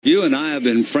You and I have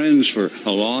been friends for a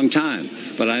long time,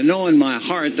 but I know in my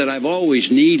heart that I've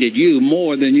always needed you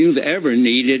more than you've ever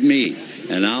needed me.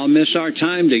 And I'll miss our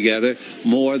time together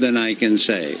more than I can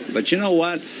say. But you know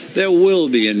what? There will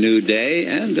be a new day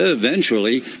and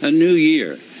eventually a new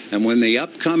year. And when the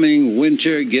upcoming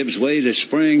winter gives way to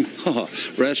spring,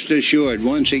 rest assured,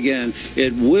 once again,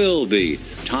 it will be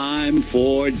time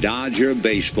for Dodger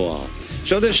baseball.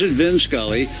 So this is Vin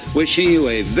Scully wishing you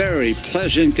a very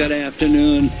pleasant good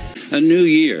afternoon, a new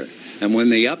year. And when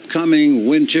the upcoming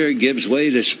winter gives way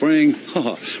to spring,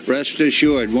 rest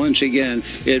assured, once again,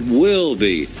 it will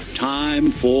be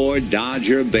time for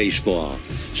Dodger baseball.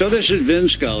 So this is Vin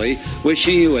Scully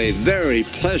wishing you a very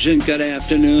pleasant good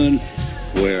afternoon,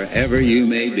 wherever you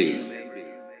may be.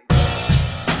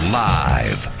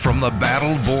 Live from the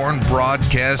Battle-Born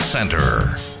Broadcast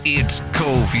Center, it's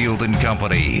Cofield and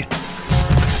Company.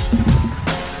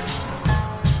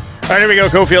 All right, here we go.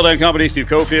 Cofield and Company. Steve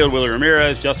Cofield, Willie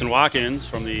Ramirez, Justin Watkins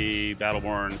from the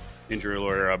Battle-Born Injury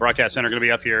Lawyer Broadcast Center going to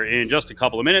be up here in just a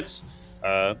couple of minutes.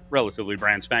 Relatively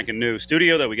brand spanking new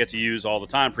studio that we get to use all the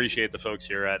time. Appreciate the folks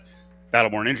here at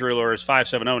Battle-Born Injury Lawyers.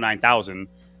 570-9000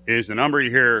 is the number. You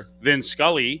hear Vin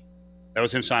Scully. That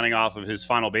was him signing off of his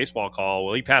final baseball call.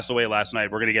 Well, he passed away last night.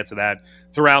 We're going to get to that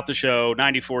throughout the show.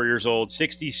 94 years old,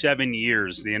 67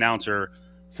 years, the announcer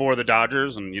for the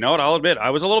Dodgers. And you know what? I'll admit, I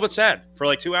was a little bit sad for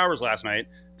like 2 hours last night.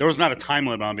 There was not a time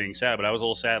limit on being sad, but I was a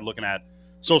little sad looking at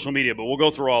social media. But we'll go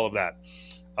through all of that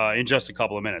in just a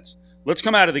couple of minutes. Let's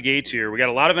come out of the gates here. We got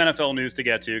a lot of NFL news to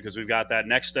get to because we've got that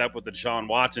next step with the Deshaun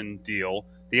Watson deal.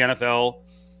 The NFL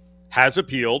has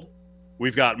appealed.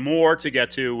 We've got more to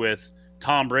get to with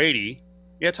Tom Brady.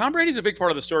 Yeah, Tom Brady's a big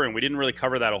part of the story, and we didn't really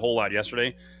cover that a whole lot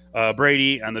yesterday.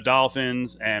 Brady and the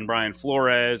Dolphins and Brian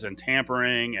Flores and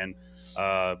tampering and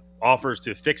offers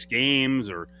to fix games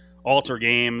or alter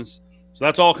games. So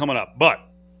that's all coming up. But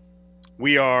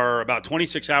we are about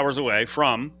 26 hours away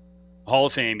from Hall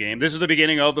of Fame game. This is the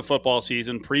beginning of the football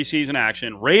season, preseason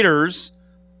action. Raiders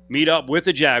meet up with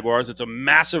the Jaguars. It's a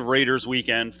massive Raiders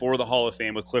weekend for the Hall of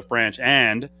Fame with Cliff Branch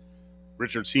and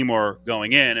Richard Seymour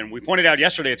going in. And we pointed out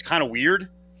yesterday, it's kind of weird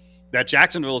that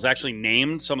Jacksonville has actually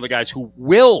named some of the guys who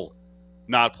will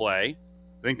not play.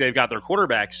 I think they've got their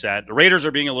quarterback set. The Raiders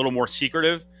are being a little more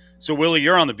secretive. So, Willie,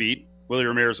 you're on the beat. Willie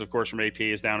Ramirez, of course, from AP,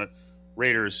 is down at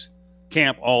Raiders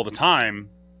camp all the time.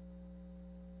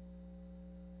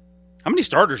 How many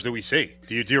starters do we see?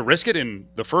 Do you risk it in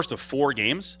the first of 4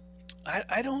 games?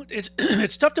 I don't.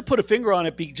 It's tough to put a finger on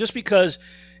it just because,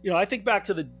 I think back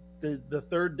to the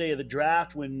third day of the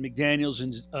draft when McDaniels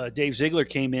and Dave Ziegler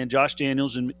came in. Josh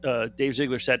Daniels and Dave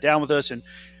Ziegler sat down with us, and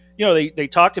they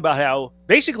talked about how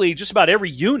basically just about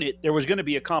every unit there was going to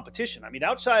be a competition. I mean,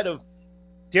 outside of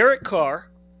Derek Carr,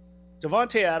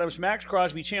 Devontae Adams, Max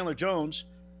Crosby, Chandler Jones,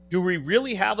 do we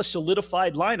really have a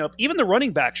solidified lineup? Even the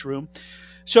running backs room.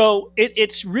 So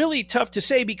it's really tough to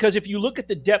say because if you look at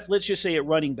the depth, let's just say at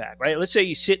running back, right? Let's say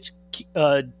he sits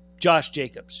Josh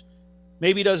Jacobs.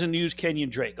 Maybe he doesn't use Kenyon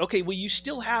Drake. Okay, well, you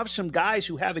still have some guys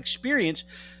who have experience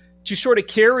to sort of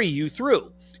carry you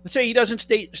through. Let's say he doesn't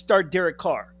start Derek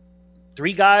Carr.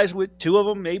 3 guys with 2 of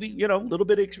them, maybe, a little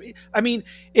bit of experience. I mean,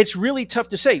 it's really tough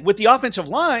to say. With the offensive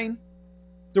line,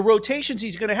 the rotations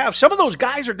he's going to have, some of those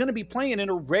guys are going to be playing in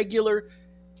a regular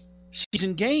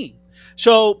season game.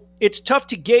 So it's tough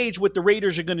to gauge what the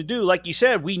Raiders are going to do. Like you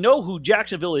said, we know who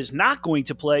Jacksonville is not going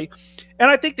to play. And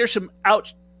I think there's some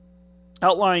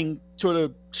outlying sort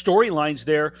of storylines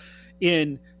there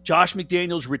in Josh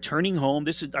McDaniels returning home.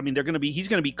 He's going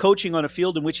to be coaching on a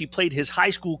field in which he played his high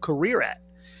school career at.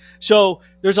 So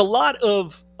there's a lot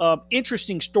of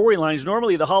interesting storylines.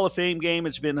 Normally the Hall of Fame game,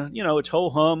 it's been, it's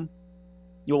ho-hum.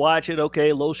 You watch it,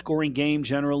 okay, low-scoring game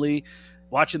generally,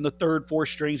 watching the 3rd, 4th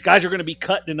strings. Guys are going to be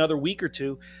cut in another week or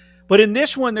two. But in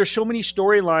this one, there's so many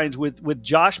storylines with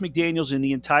Josh McDaniels and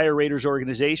the entire Raiders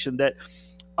organization that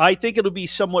I think it'll be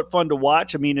somewhat fun to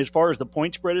watch. I mean, as far as the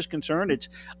point spread is concerned,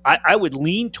 I would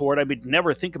lean toward, I would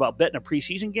never think about betting a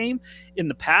preseason game in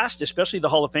the past, especially the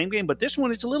Hall of Fame game. But this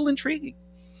one, it's a little intriguing.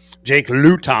 Jake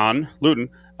Luton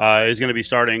is going to be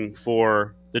starting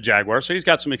for the Jaguars, so he's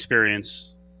got some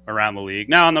experience around the league.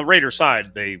 Now, on the Raiders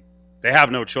side, they have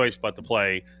no choice but to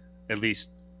play at least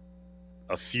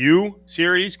a few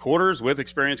quarters with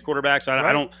experienced quarterbacks.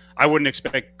 I wouldn't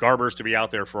expect Garbers to be out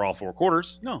there for all 4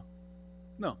 quarters. No.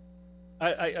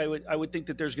 I would think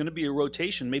that there's going to be a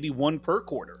rotation, maybe 1 per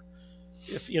quarter,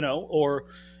 if or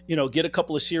get a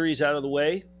couple of series out of the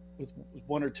way with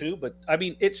 1 or 2. But I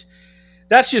mean,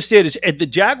 That's just it. The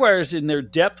Jaguars in their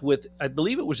depth with, I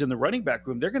believe it was in the running back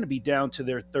room, they're going to be down to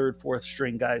their third, fourth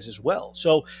string guys as well.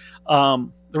 So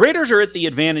the Raiders are at the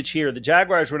advantage here. The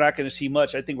Jaguars, we're not going to see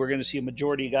much. I think we're going to see a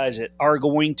majority of guys that are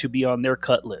going to be on their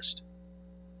cut list.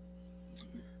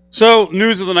 So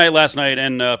news of the night last night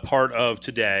and part of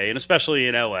today, and especially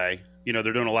in LA,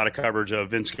 they're doing a lot of coverage of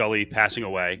Vin Scully passing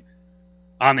away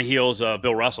on the heels of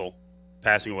Bill Russell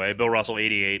passing away. Bill Russell,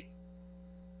 88.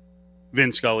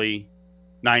 Vin Scully,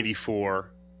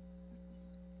 94,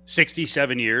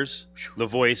 67 years, the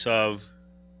voice of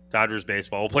Dodgers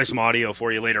baseball. We'll play some audio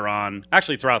for you later on,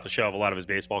 actually throughout the show, of a lot of his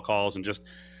baseball calls and just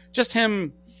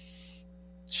him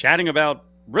chatting about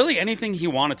really anything he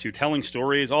wanted to, telling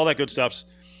stories, all that good stuff's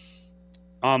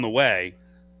on the way.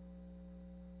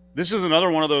 This is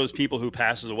another one of those people who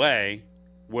passes away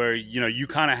where, you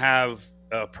kind of have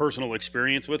a personal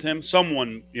experience with him.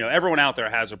 Someone, everyone out there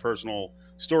has a personal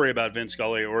story about Vin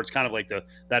Scully, or it's kind of like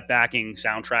that backing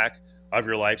soundtrack of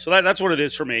your life. So that's what it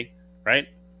is for me, right?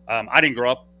 I didn't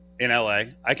grow up in LA.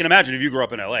 I can imagine if you grew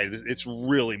up in LA, it's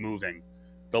really moving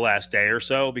the last day or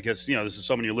so because, this is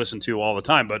someone you listen to all the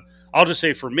time. But I'll just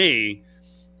say for me,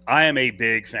 I am a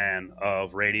big fan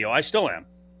of radio. I still am.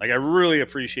 Like, I really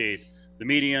appreciate the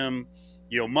medium.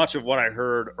 Much of what I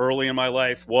heard early in my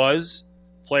life was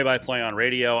play-by-play on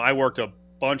radio. I worked a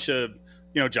bunch of,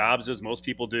 jobs, as most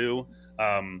people do,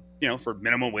 for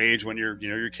minimum wage when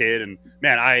you're a kid. And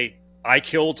man, I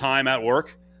kill time at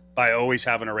work by always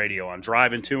having a radio on,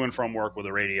 driving to and from work with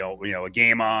a radio, a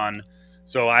game on.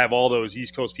 So I have all those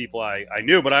East Coast people I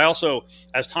knew, but I also,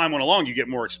 as time went along, you get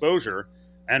more exposure.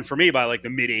 And for me, by like the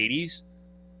mid 80s,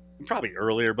 probably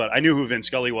earlier, but I knew who Vin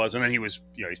Scully was. And then he was,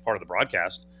 he's part of the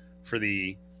broadcast for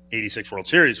the 86 World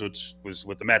Series, which was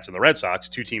with the Mets and the Red Sox,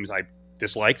 two teams I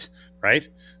disliked, right?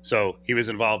 So he was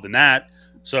involved in that.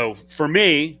 So for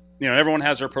me, everyone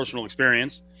has their personal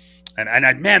experience.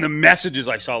 And man, the messages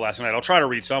I saw last night, I'll try to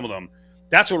read some of them.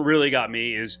 That's what really got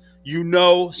me is,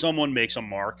 someone makes a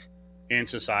mark in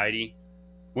society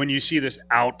when you see this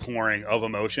outpouring of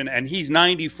emotion. And he's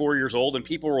 94 years old, and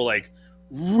people were like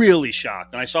really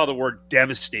shocked. And I saw the word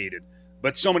devastated.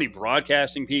 But so many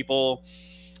broadcasting people,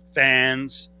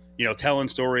 fans, telling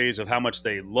stories of how much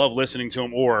they love listening to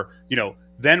him. Or,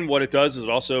 then what it does is it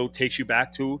also takes you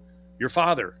back to your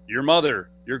father, your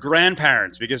mother, your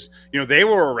grandparents, because, they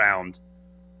were around,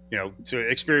 to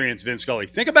experience Vin Scully.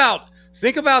 Think about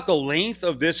the length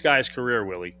of this guy's career,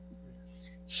 Willie.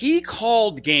 He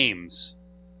called games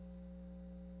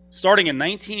starting in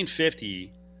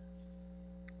 1950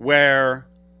 where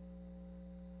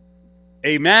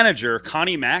a manager,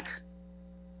 Connie Mack,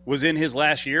 was in his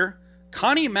last year.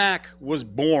 Connie Mack was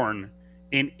born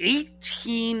in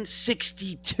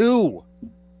 1862.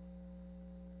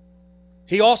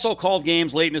 He also called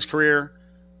games late in his career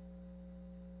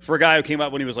for a guy who came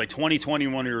up when he was like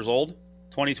 21 years old,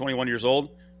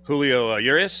 Julio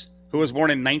Urias, who was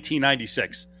born in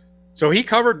 1996. So he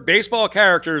covered baseball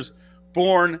characters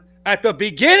born at the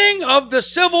beginning of the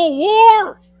Civil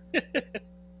War.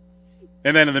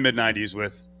 And then in the mid-90s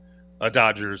with a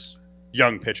Dodgers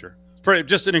young pitcher.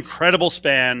 Just an incredible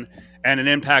span and an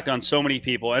impact on so many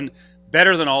people. And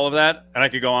better than all of that, and I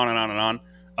could go on and on and on,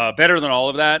 better than all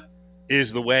of that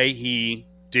is the way he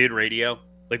did radio.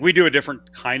 Like, we do a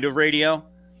different kind of radio,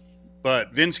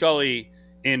 but Vin Scully,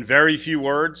 in very few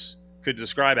words, could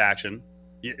describe action.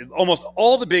 Almost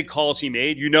all the big calls he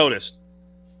made, you noticed,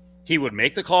 he would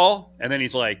make the call, and then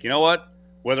he's like, you know what?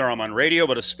 Whether I'm on radio,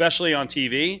 but especially on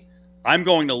TV, I'm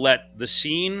going to let the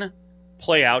scene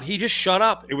play out. He just shut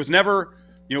up. It was never,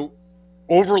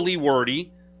 overly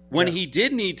wordy. When he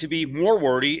did need to be more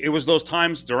wordy, it was those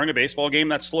times during a baseball game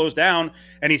that slows down,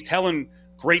 and he's telling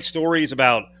great stories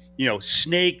about,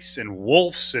 snakes and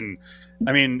wolves, and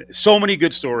so many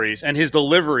good stories. And his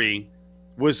delivery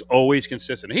was always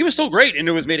consistent. He was still great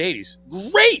into his mid-80s.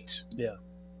 Great. Yeah.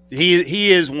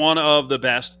 He is one of the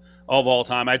best of all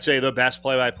time. I'd say the best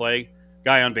play-by-play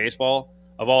guy on baseball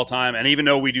of all time. And even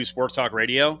though we do sports talk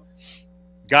radio,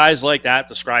 guys like that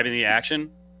describing the action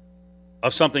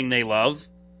of something they love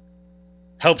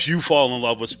helps you fall in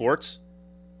love with sports.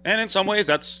 And in some ways,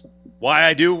 that's why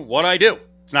I do what I do.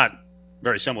 It's not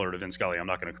very similar to Vin Scully. I'm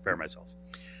not going to compare myself.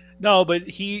 No, but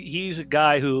he's a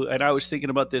guy who, and I was thinking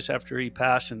about this after he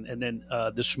passed, and then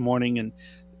this morning, and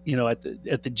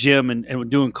at the gym and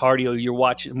doing cardio,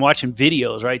 I'm watching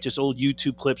videos, right? Just old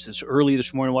YouTube clips. This early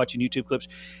this morning, watching YouTube clips,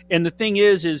 and the thing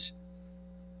is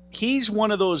he's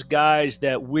one of those guys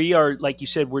that we are, like you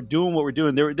said, we're doing what we're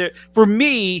doing. There for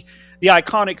me, the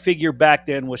iconic figure back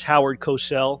then was Howard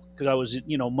Cosell, because I was,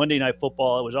 Monday Night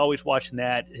Football. I was always watching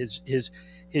that.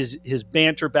 His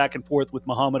banter back and forth with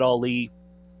Muhammad Ali.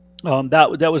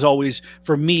 That was always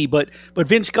for me, but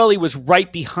Vin Scully was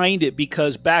right behind it,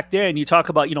 because back then, you talk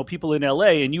about, people in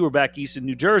LA, and you were back east in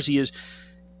New Jersey, is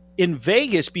in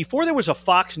Vegas before there was a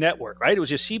Fox network, right? It was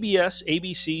just CBS,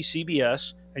 ABC,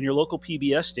 CBS, and your local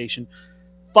PBS station.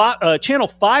 Channel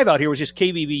 5 out here was just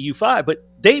KBVU5, but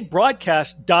they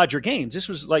broadcast Dodger games. This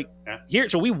was here,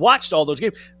 so we watched all those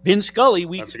games. Vin Scully,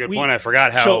 that's a good point. I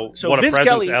forgot what a Vin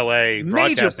presence Scully, LA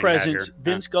major broadcasting presence had here.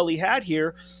 Vin Scully had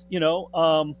here.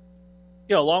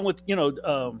 Along with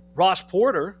Ross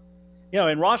Porter,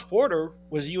 and Ross Porter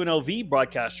was a UNLV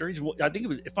broadcaster. I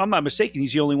think if I'm not mistaken,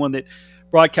 he's the only one that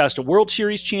broadcast a World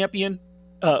Series champion.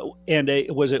 And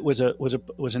was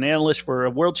an analyst for a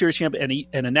World Series champ and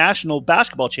a national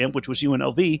basketball champ, which was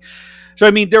UNLV. So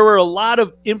I mean, there were a lot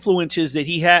of influences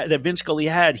that Vin Scully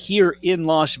had here in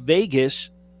Las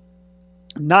Vegas,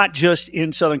 not just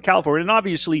in Southern California. And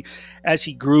obviously, as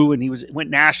he grew and went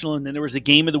national, and then there was the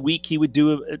game of the week he would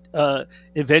do.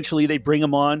 Eventually, they'd bring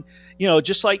him on.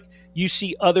 Just like you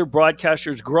see other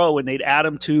broadcasters grow, and they'd add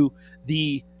him to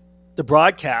the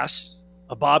broadcasts.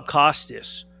 Bob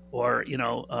Costas. Or,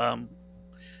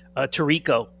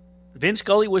 Tirico. Vin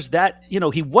Scully was that,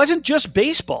 he wasn't just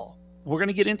baseball. We're going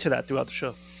to get into that throughout the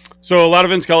show. So a lot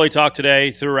of Vin Scully talk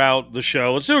today throughout the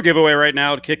show. Let's do a giveaway right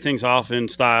now to kick things off in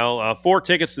style. 4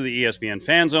 tickets to the ESPN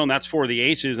Fan Zone. That's for the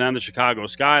Aces and the Chicago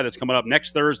Sky. That's coming up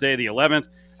next Thursday, the 11th,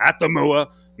 at the MUA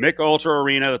Mick Ultra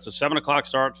Arena. That's a 7 o'clock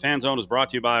start. Fan Zone is brought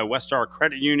to you by Westar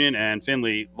Credit Union and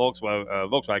Findlay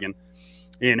Volkswagen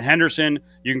in Henderson.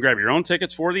 You can grab your own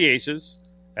tickets for the Aces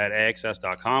at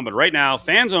AXS.com. But right now,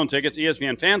 Fan Zone tickets,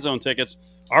 ESPN Fan Zone tickets,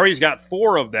 Ari's got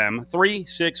 4 of them,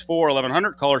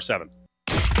 364-1100, caller 7.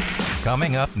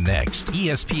 Coming up next,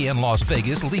 ESPN Las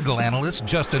Vegas legal analyst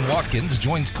Justin Watkins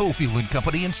joins Cofield and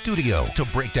Company in studio to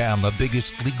break down the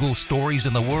biggest legal stories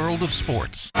in the world of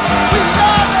sports. And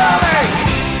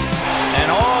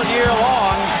all year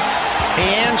long, he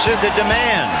answered the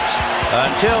demands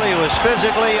until he was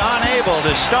physically unable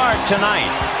to start tonight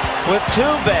with 2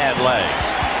 bad legs.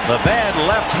 The bad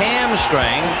left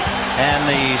hamstring and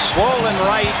the swollen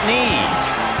right knee.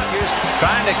 He's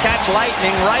trying to catch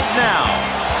lightning right now.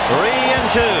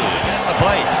 3-2 at the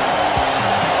plate.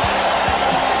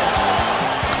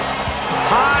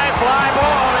 High fly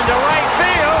ball into right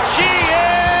field. She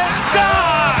is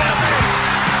gone!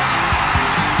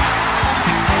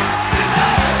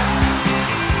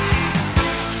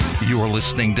 You're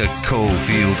listening to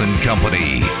Cofield and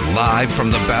Company, live from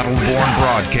the Battleborn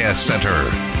Broadcast Center.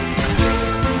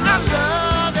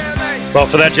 Well,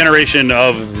 for that generation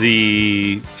of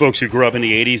the folks who grew up in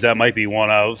the 80s, that might be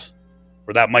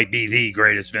that might be the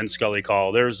greatest Vin Scully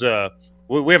call. There's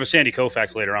we have a Sandy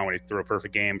Koufax later on when he threw a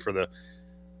perfect game. For the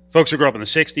folks who grew up in the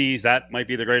 60s, that might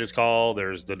be the greatest call.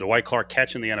 There's the Dwight Clark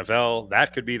catch in the NFL.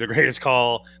 That could be the greatest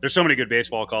call. There's so many good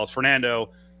baseball calls.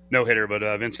 Fernando, no hitter, but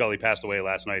Vin Scully passed away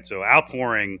last night. So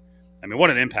outpouring, what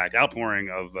an impact. Outpouring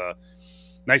of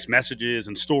nice messages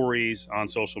and stories on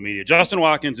social media. Justin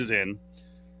Watkins is in.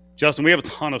 Justin, we have a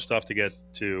ton of stuff to get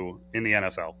to in the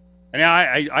NFL. And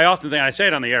I often think, I say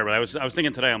it on the air, but I was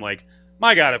thinking today, I'm like,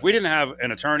 my God, if we didn't have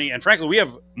an attorney, and frankly, we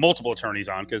have multiple attorneys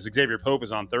on because Xavier Pope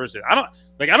is on Thursday. I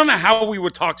don't know how we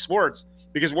would talk sports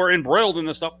because we're embroiled in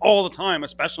this stuff all the time,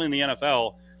 especially in the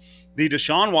NFL. The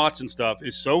Deshaun Watson stuff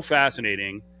is so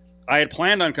fascinating. I had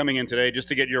planned on coming in today just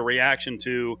to get your reaction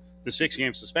to the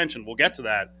 6-game suspension. We'll get to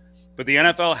that. But the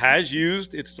NFL has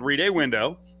used its 3-day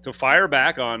window to fire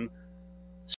back on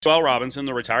Swell Robinson,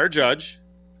 the retired judge,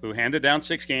 who handed down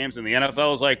 6 games, and the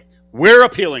NFL is like, we're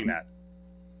appealing that.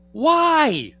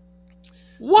 Why?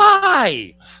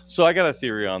 So I got a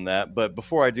theory on that, but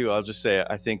before I do, I'll just say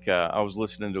I think I was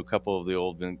listening to a couple of the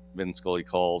old Vin Scully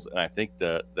calls, and I think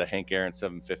the Hank Aaron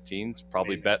 715 is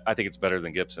probably I think it's better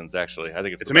than Gibson's, actually. I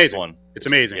think it's the amazing. Best one. It's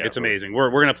amazing. Yeah, it's amazing. We're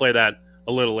going to play that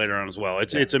a little later on as well.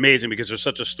 It's amazing because there's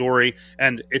such a story,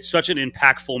 and it's such an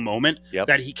impactful moment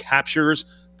that he captures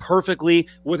perfectly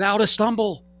without a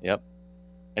stumble. Yep.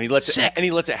 And he lets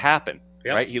it happen.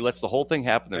 Yep. Right? He lets the whole thing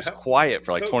happen. There's quiet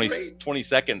for like 20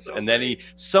 seconds, and then he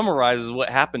summarizes what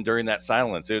happened during that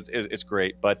silence. It's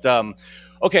great. But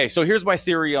okay, so here's my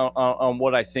theory on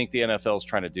what I think the NFL is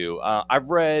trying to do. I've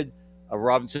read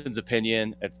Robinson's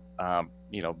opinion. It's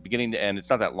beginning to end. It's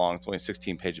not that long. It's only a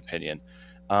 16-page opinion.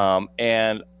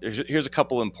 And here's a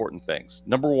couple important things.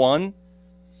 Number one,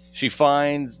 she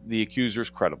finds the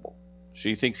accusers credible.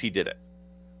 She thinks he did it.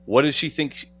 What does she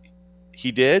think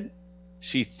he did?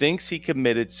 She thinks he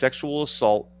committed sexual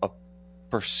assault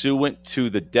pursuant to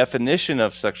the definition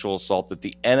of sexual assault that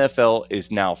the NFL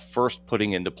is now first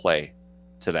putting into play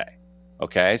today.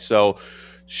 Okay, so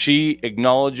she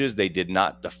acknowledges they did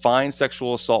not define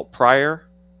sexual assault prior,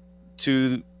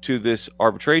 to this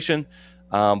arbitration,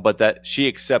 but that she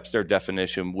accepts their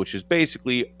definition, which is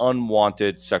basically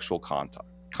unwanted sexual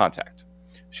contact.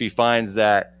 She finds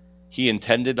that he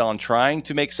intended on trying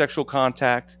to make sexual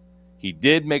contact. He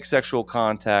did make sexual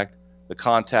contact. The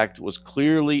contact was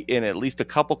clearly, in at least a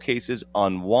couple cases,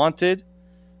 unwanted,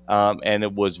 and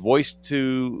it was voiced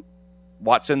to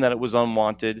Watson that it was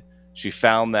unwanted. She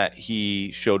found that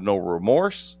he showed no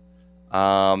remorse.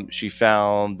 She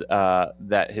found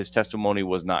that his testimony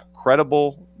was not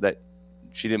credible, that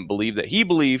she didn't believe that he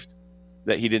believed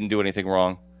that he didn't do anything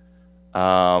wrong.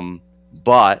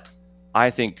 But I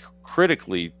think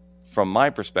critically, from my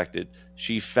perspective,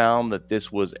 she found that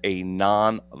this was a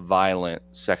non-violent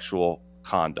sexual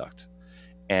conduct.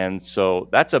 And so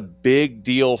that's a big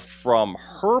deal from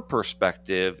her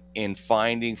perspective in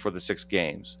finding for the 6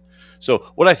 games.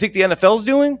 So what I think the NFL is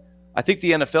doing, I think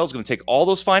the NFL is going to take all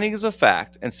those findings of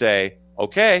fact and say,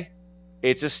 okay,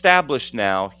 it's established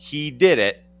now. He did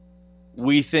it.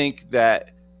 We think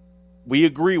that we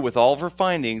agree with all of her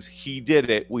findings. He did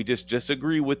it. We just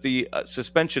disagree with the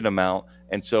suspension amount.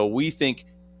 And so we think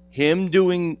him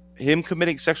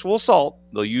committing sexual assault,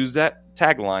 they'll use that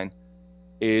tagline,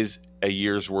 is a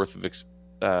year's worth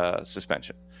of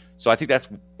suspension. So I think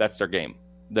that's their game.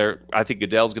 I think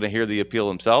Goodell's going to hear the appeal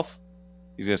himself.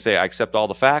 He's going to say, I accept all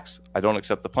the facts. I don't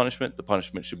accept the punishment. The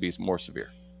punishment should be more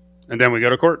severe. And then we go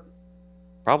to court.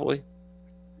 Probably.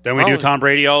 Then we do Tom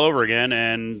Brady all over again,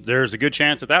 and there's a good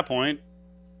chance at that point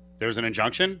there's an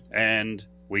injunction, and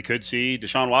we could see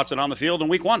Deshaun Watson on the field in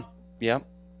week 1. Yeah.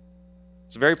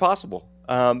 It's very possible.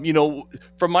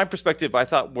 From my perspective, I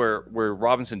thought where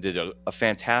Robinson did a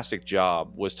fantastic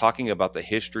job was talking about the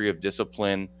history of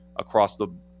discipline across the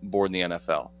board in the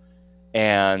NFL.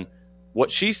 And what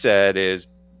she said is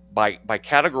by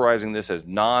categorizing this as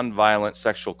non-violent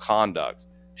sexual conduct,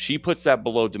 she puts that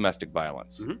below domestic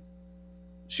violence. Mm-hmm.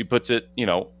 She puts it,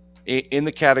 in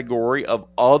the category of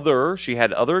she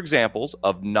had other examples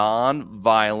of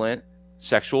non-violent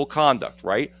sexual conduct,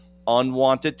 right?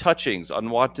 Unwanted touchings,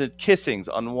 unwanted kissings,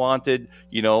 unwanted,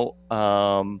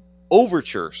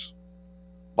 overtures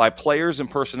by players and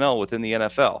personnel within the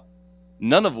NFL.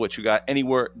 None of which you got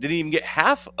anywhere, didn't even get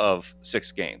half of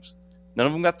 6 games. None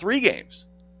of them got 3 games.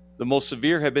 The most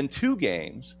severe had been 2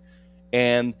 games.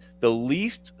 And the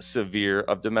least severe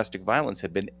of domestic violence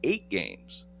had been 8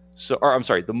 games.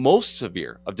 The most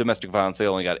severe of domestic violence, they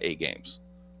only got 8 games.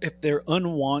 If they're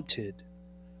unwanted,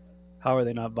 how are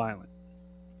they not violent?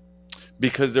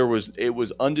 Because it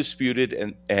was undisputed,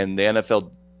 and the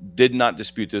NFL did not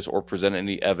dispute this or present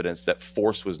any evidence that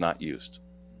force was not used.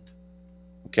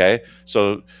 Okay?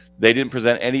 So they didn't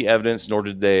present any evidence, nor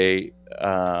did they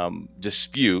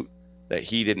dispute that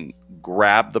he didn't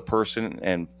grab the person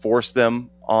and force them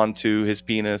onto his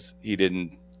penis. He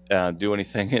didn't do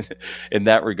anything in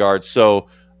that regard. So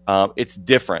it's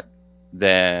different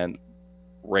than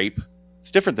rape. It's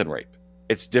different than rape.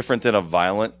 It's different than a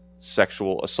violent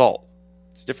sexual assault.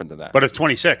 It's different than that. But it's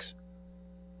 26.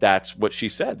 That's what she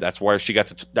said. That's why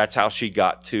that's how she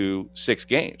got to 6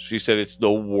 games. She said it's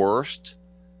the worst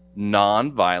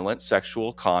non-violent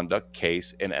sexual conduct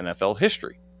case in NFL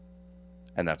history.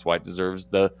 And that's why it deserves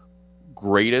the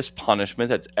greatest punishment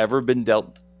that's ever been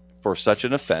dealt for such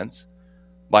an offense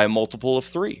by a multiple of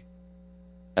 3.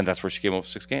 And that's where she came up with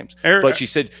 6 games. But she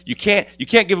said you can't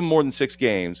give them more than 6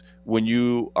 games when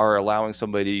you are allowing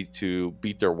somebody to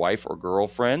beat their wife or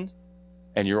girlfriend,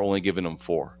 and you're only giving them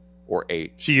 4 or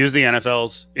 8. She used the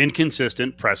NFL's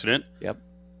inconsistent precedent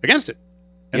against it.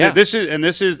 And this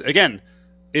is again,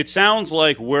 it sounds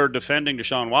like we're defending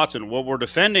Deshaun Watson. What we're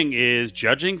defending is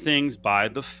judging things by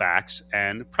the facts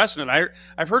and precedent.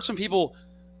 I've heard some people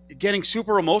getting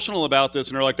super emotional about this,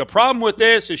 and they're like, the problem with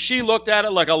this is she looked at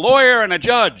it like a lawyer and a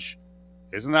judge.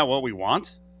 Isn't that what we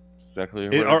want? Exactly.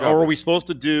 Or are we supposed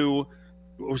to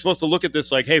we're supposed to look at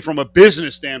this like, hey, from a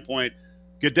business standpoint,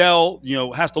 Goodell,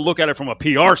 has to look at it from a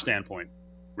PR standpoint.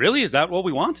 Really? Is that what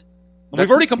we want? We've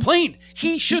already complained.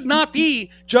 He should not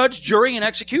be judge, jury, and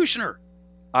executioner.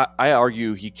 I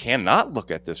argue he cannot look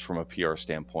at this from a PR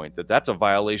standpoint, that's a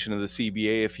violation of the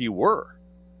CBA if he were.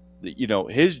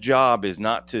 His job is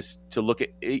not to look at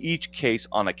each case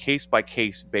on a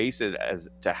case-by-case basis as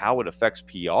to how it affects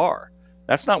PR.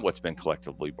 That's not what's been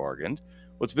collectively bargained.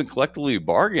 What's been collectively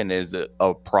bargained is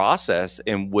a process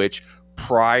in which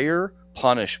prior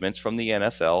punishments from the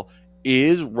NFL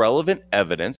is relevant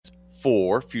evidence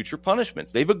for future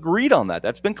punishments. They've agreed on that.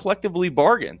 That's been collectively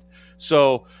bargained.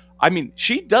 So,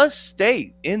 she does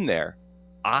state in there,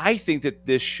 I think that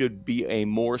this should be a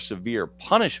more severe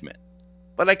punishment.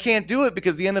 But I can't do it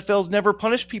because the NFL's never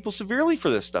punished people severely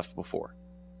for this stuff before.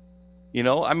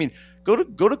 I mean, go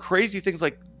to crazy things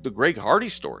like the Greg Hardy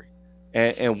story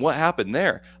and what happened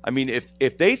there. I mean,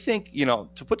 if they think,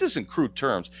 to put this in crude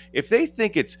terms, if they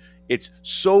think it's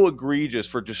so egregious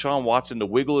for Deshaun Watson to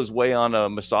wiggle his way on a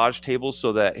massage table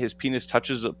so that his penis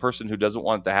touches a person who doesn't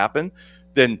want it to happen,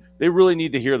 then they really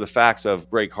need to hear the facts of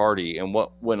Greg Hardy and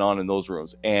what went on in those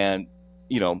rooms, and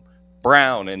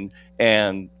Brown and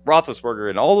Roethlisberger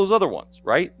and all those other ones,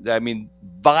 right? I mean,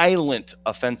 violent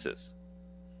offenses.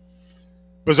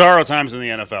 Bizarro times in the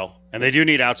NFL, and they do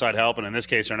need outside help, and in this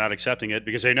case, they're not accepting it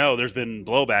because they know there's been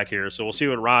blowback here. So we'll see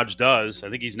what Raj does. I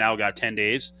think he's now got 10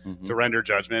 days to render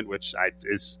judgment, which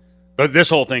is this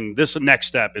whole thing. This next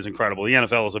step is incredible. The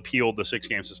NFL has appealed the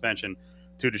 6-game suspension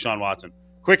to Deshaun Watson.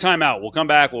 Quick timeout. We'll come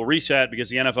back. We'll reset because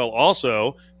the NFL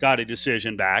also got a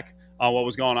decision back on what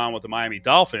was going on with the Miami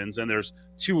Dolphins, and there's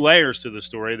 2 layers to the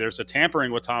story. There's a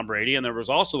tampering with Tom Brady, and there was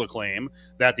also the claim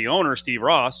that the owner, Steve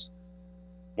Ross,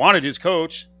 wanted his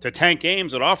coach to tank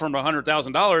games and offer him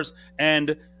 $100,000,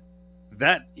 and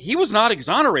that he was not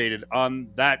exonerated on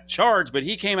that charge, but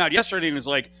he came out yesterday and was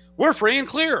like, we're free and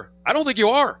clear. I don't think you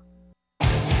are.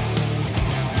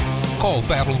 Call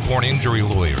Battleborn Injury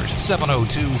Lawyers,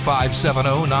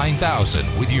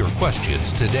 702-570-9000 with your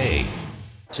questions today.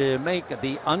 To make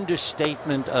the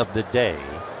understatement of the day,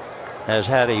 has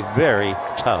had a very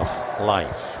tough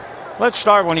life. Let's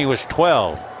start when he was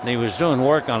 12. He was doing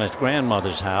work on his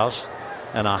grandmother's house,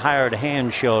 and a hired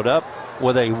hand showed up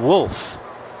with a wolf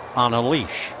on a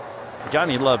leash.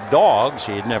 Johnny loved dogs.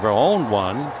 He had never owned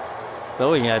one,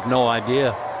 though he had no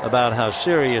idea about how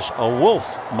serious a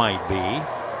wolf might be.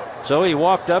 So he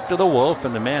walked up to the wolf,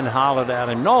 and the man hollered at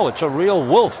him, "No, it's a real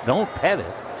wolf. Don't pet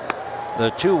it."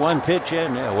 The 2-1 pitch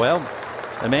in,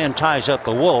 the man ties up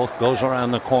the wolf, goes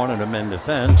around the corner to mend the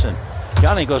fence, and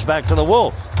Johnny goes back to the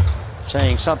wolf,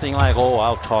 saying something like, "Oh,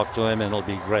 I'll talk to him, it'll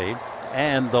be great."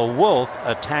 And the wolf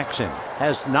attacks him,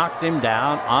 has knocked him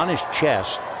down on his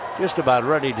chest, just about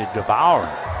ready to devour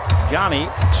him. Johnny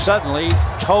suddenly,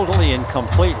 totally and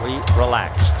completely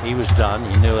relaxed. He was done,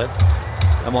 he knew it.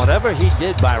 And whatever he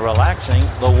did by relaxing,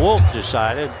 the wolf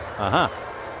decided, I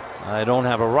don't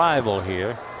have a rival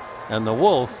here. And the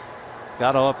wolf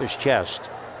got off his chest.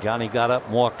 Johnny got up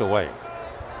and walked away.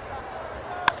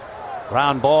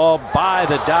 Ground ball by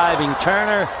the diving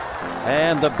Turner,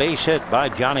 and the base hit by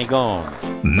Johnny Gomes.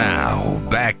 Now,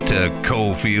 back to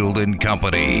Cofield and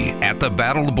Company at the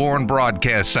Battleborn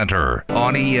Broadcast Center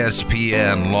on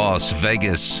ESPN Las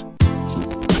Vegas.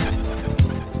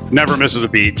 Never misses a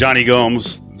beat. Johnny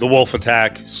Gomes, the wolf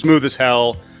attack, smooth as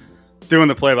hell, doing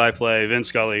the play-by-play. Vin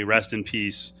Scully, rest in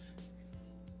peace.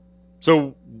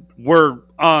 So we're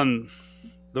on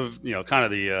the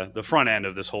the front end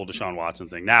of this whole Deshaun Watson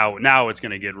thing. Now it's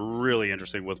going to get really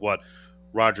interesting with what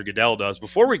Roger Goodell does.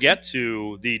 Before we get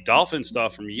to the Dolphin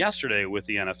stuff from yesterday with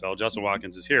the NFL, Justin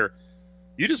Watkins is here.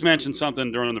 You just mentioned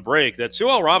something during the break that Sue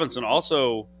L. Robinson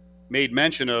also made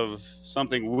mention of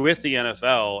something with the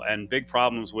NFL and big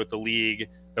problems with the league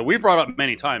that we've brought up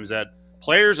many times, that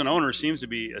players and owners seem to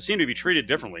be treated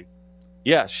differently.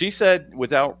 Yeah, she said,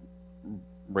 without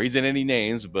raising any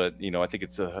names, but I think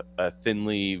it's a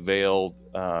thinly veiled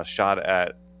shot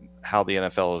at how the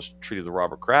NFL has treated the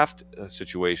Robert Kraft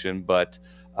situation. But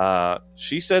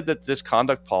she said that this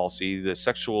conduct policy, the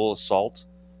sexual assault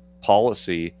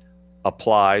policy,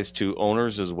 applies to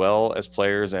owners as well as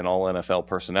players and all NFL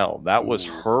personnel. That was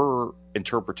her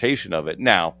interpretation of it.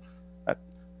 Now,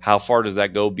 how far does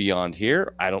that go beyond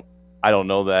here? I don't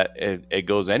know that it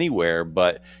goes anywhere,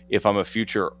 but if I'm a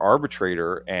future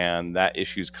arbitrator and that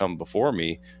issue's come before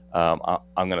me, I'm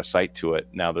going to cite to it.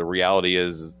 Now, the reality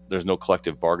is there's no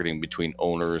collective bargaining between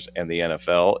owners and the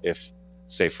NFL. If,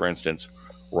 say, for instance,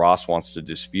 Ross wants to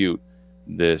dispute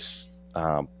this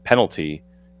penalty,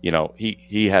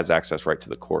 he has access right to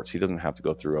the courts. He doesn't have to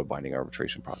go through a binding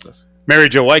arbitration process. Mary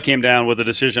Jo White came down with a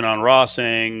decision on Ross,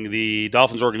 saying the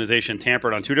Dolphins organization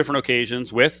tampered on 2 different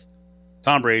occasions with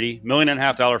Tom Brady. $1.5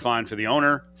 million fine for the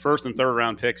owner. 1st and 3rd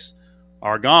round picks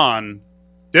are gone.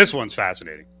 This one's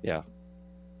fascinating. Yeah.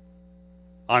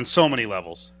 On so many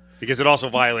levels, because it also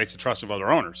violates the trust of other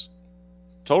owners.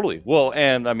 Totally. Well,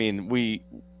 and I mean, I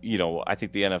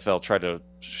think the NFL tried to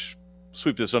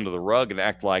sweep this under the rug and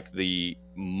act like the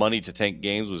money to tank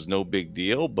games was no big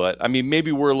deal. But I mean,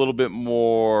 maybe we're a little bit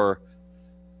more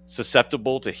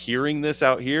susceptible to hearing this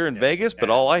out here in Vegas, but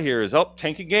all I hear is,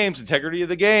 tanking games, integrity of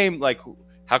the game. Like,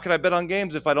 how can I bet on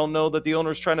games if I don't know that the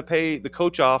owner's trying to pay the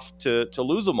coach off to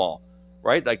lose them all,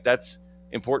 right? Like, that's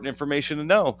important information to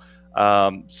know.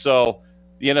 So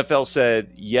the NFL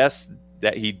said, yes,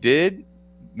 that he did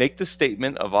make the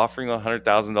statement of offering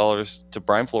 $100,000 to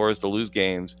Brian Flores to lose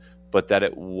games, but that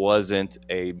it wasn't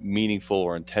a meaningful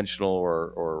or intentional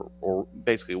or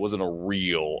basically it wasn't a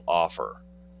real offer.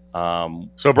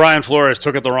 So Brian Flores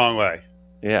took it the wrong way.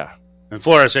 Yeah. And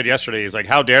Flores said yesterday, he's like,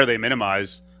 how dare they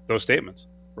minimize those statements?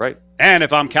 Right. And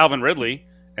if I'm Calvin Ridley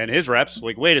and his reps,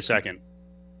 like, wait a second.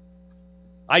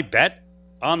 I bet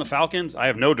on the Falcons. I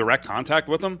have no direct contact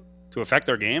with them to affect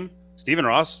their game. Stephen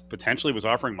Ross potentially was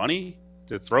offering money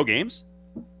to throw games.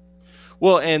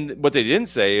 Well, and what they didn't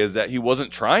say is that he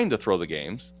wasn't trying to throw the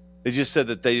games. They just said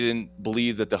that they didn't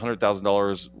believe that the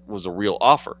 $100,000 was a real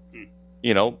offer,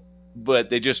 but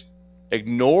they just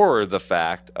ignore the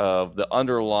fact of the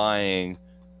underlying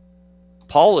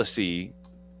policy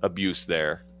abuse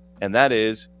there. And that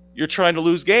is, you're trying to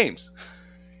lose games.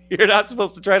 You're not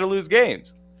supposed to try to lose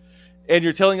games. And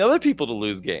you're telling other people to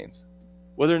lose games.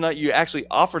 Whether or not you actually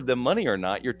offered them money or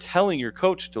not, you're telling your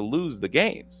coach to lose the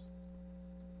games.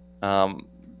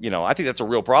 I think that's a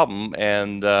real problem.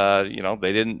 And,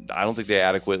 they didn't, I don't think they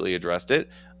adequately addressed it.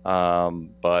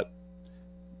 But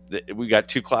we got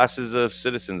two classes of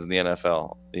citizens in the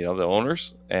NFL, the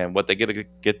owners and what they get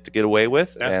to get away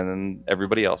with, and then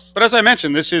everybody else. But as I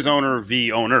mentioned, this is owner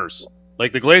v. owners.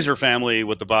 Like the Glazer family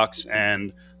with the Bucks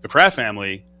and the Kraft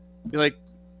family, be like,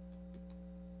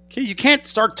 okay, you can't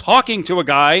start talking to a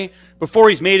guy before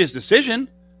he's made his decision.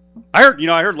 I heard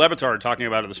Levitard talking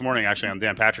about it this morning, actually, on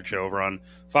Dan Patrick show over on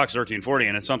Fox 1340,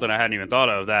 and it's something I hadn't even thought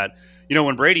of, that,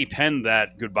 when Brady penned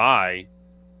that goodbye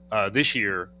this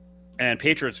year, and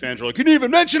Patriots fans were like, "You didn't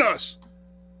even mention us."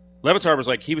 Levitard was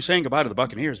like, he was saying goodbye to the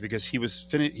Buccaneers because he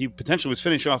potentially was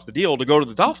finishing off the deal to go to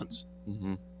the Dolphins.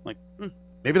 Mm-hmm. Like,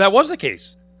 maybe that was the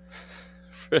case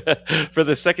for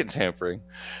the second tampering.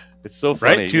 It's so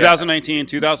funny. Right? 2019,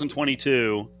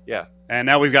 2022. Yeah. And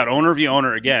now we've got owner v.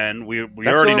 owner again. We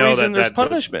already know that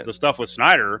punishment. The stuff with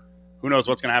Snyder, who knows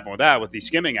what's going to happen with that, with these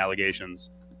skimming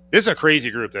allegations. This is a crazy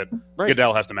group that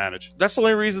Goodell has to manage. That's the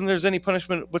only reason there's any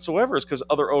punishment whatsoever is because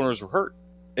other owners were hurt.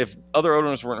 If other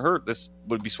owners weren't hurt, this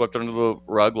would be swept under the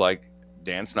rug like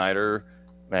Dan Snyder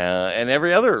and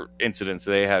every other incident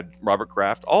they had, Robert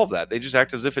Kraft, all of that. They just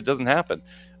act as if it doesn't happen.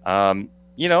 And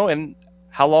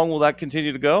how long will that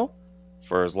continue to go?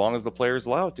 For as long as the players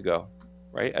allow it to go,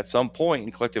 right? At some point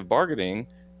in collective bargaining,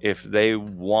 if they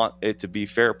want it to be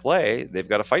fair play, they've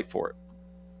got to fight for it.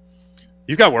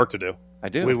 You've got work to do. I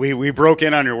do. We broke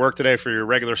in on your work today for your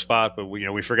regular spot, but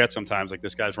we forget sometimes, like,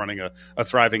 this guy's running a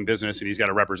thriving business and he's got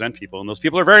to represent people, and those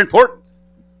people are very important.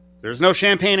 There's no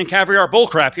champagne and caviar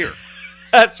bullcrap here.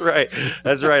 That's right.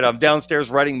 I'm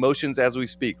downstairs writing motions as we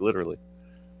speak, literally.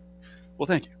 Well,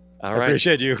 thank you. All right. I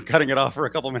appreciate you cutting it off for a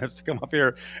couple minutes to come up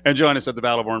here and join us at the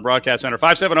Battleborn Broadcast Center.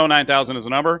 570-9000 is the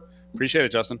number. Appreciate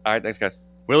it, Justin. All right, thanks, guys.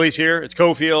 Willie's here. It's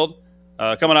Cofield.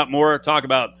 Coming up more, talk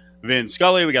about Vin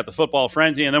Scully. We got the football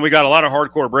frenzy, and then we got a lot of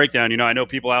hardcore breakdown. I know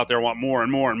people out there want more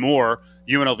and more and more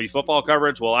UNLV football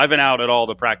coverage. Well, I've been out at all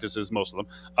the practices, most of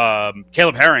them.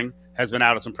 Caleb Herring has been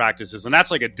out at some practices, and that's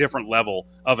like a different level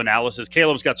of analysis.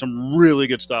 Caleb's got some really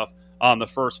good stuff on the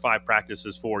first 5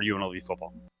 practices for UNLV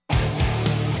football.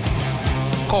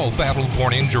 Call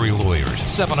Battleborn Injury Lawyers,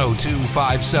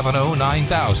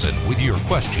 702-570-9000 with your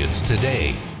questions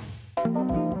today.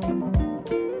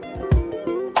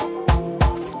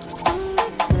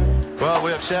 Well,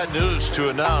 we have sad news to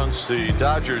announce. The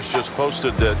Dodgers just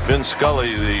posted that Vin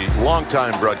Scully, the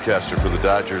longtime broadcaster for the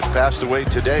Dodgers, passed away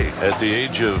today at the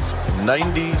age of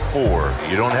 94.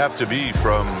 You don't have to be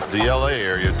from the LA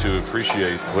area to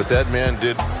appreciate what that man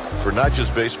did for not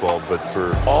just baseball, but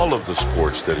for all of the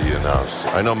sports that he announced.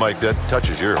 I know, Mike, that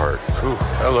touches your heart. Whew,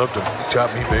 I loved him. He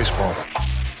taught me baseball.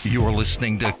 You're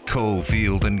listening to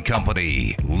Cofield and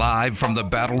Company, live from the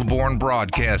Battleborn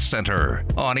Broadcast Center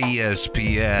on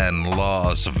ESPN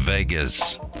Las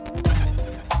Vegas.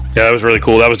 Yeah, that was really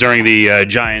cool. That was during the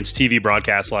Giants TV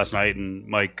broadcast last night, and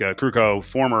Mike Krukow,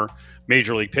 former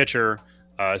Major League pitcher,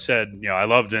 said, I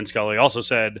loved Vin Scully. Also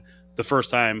said the first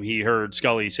time he heard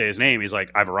Scully say his name, he's like,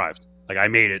 I've arrived. Like, I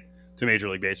made it to Major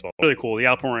League Baseball. Really cool. The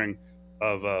outpouring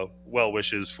of well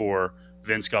wishes for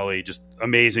Vin Scully, just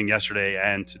amazing yesterday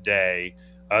and today.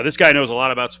 This guy knows a lot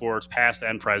about sports, past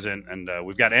and present, and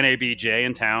we've got NABJ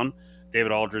in town.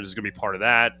 David Aldridge is going to be part of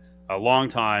that. A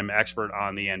longtime expert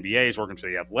on the NBA. He's working for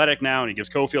The Athletic now, and he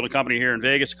gives Cofield and Company here in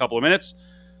Vegas a couple of minutes.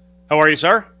 How are you,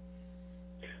 sir?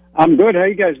 I'm good. How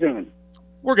you guys doing?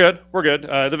 We're good.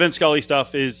 The Vin Scully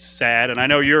stuff is sad, and I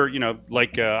know you're,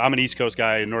 I'm an East Coast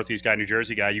guy, a Northeast guy, New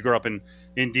Jersey guy. You grew up in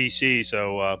D.C.,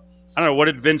 so I don't know, what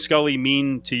did Vin Scully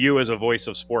mean to you as a voice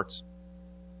of sports?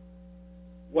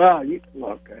 Well,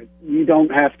 look, you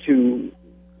don't have to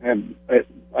have,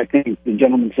 I think the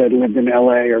gentleman said, lived in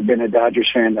L.A. or been a Dodgers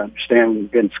fan to understand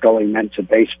what Vin Scully meant to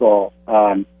baseball.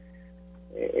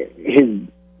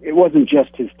 it wasn't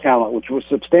just his talent, which was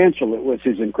substantial. It was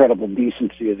his incredible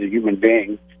decency as a human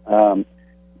being.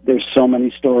 There's so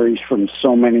many stories from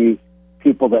so many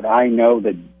people that I know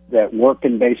that work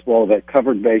in baseball, that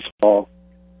covered baseball,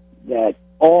 that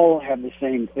all have the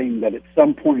same thing, that at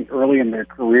some point early in their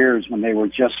careers when they were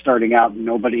just starting out and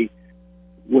nobody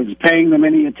was paying them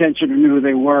any attention or knew who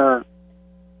they were,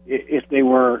 if they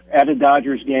were at a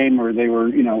Dodgers game or they were,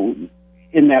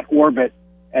 in that orbit,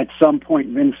 at some point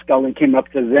Vin Scully came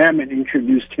up to them and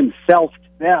introduced himself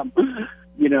to them,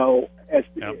 as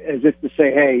if to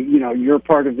say, hey, you're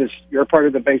part of this, you're part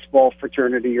of the baseball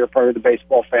fraternity, you're part of the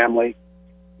baseball family.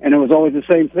 And it was always the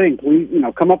same thing. Please,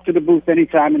 come up to the booth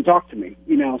anytime and talk to me.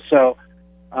 So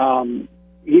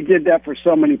he did that for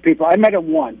so many people. I met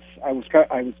him once. I was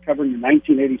covering the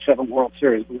 1987 World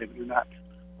Series, believe it or not.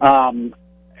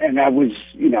 And I was,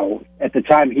 at the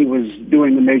time he was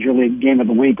doing the Major League Game of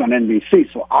the Week on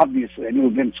NBC. So obviously I knew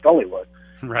who Vin Scully was.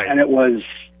 Right. And it was,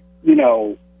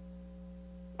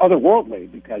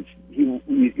 otherworldly because he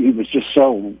was just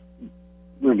so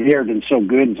revered and so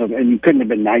good, and you couldn't have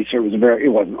been nicer. It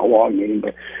wasn't a long meeting,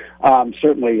 but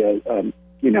certainly a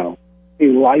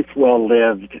life well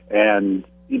lived, and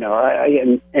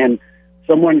and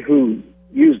someone who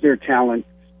used their talent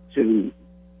to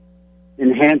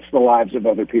enhance the lives of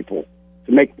other people,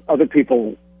 to make other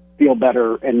people feel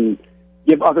better, and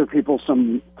give other people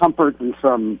some comfort and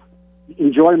some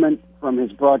enjoyment from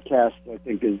his broadcast. I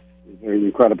think is an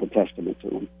incredible testament to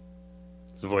him.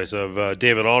 It's the voice of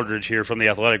David Aldridge here from The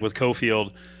Athletic with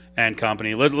Cofield and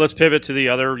company. Let's pivot to the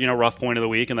other, rough point of the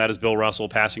week, and that is Bill Russell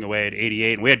passing away at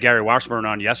 88. And we had Gary Washburn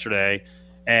on yesterday,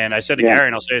 and I said to Gary,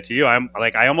 and I'll say it to you,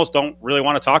 I almost don't really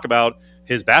want to talk about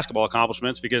his basketball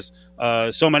accomplishments because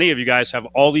so many of you guys have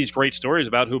all these great stories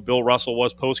about who Bill Russell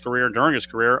was post-career and during his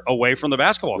career away from the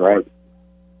basketball court.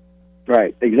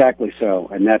 Right, exactly so.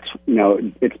 And that's,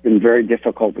 it's been very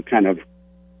difficult to kind of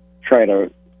try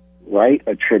to write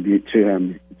a tribute to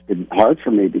him. It's been hard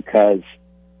for me because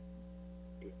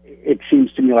it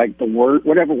seems to me like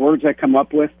whatever words I come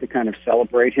up with to kind of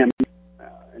celebrate him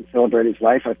and celebrate his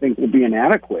life, I think will be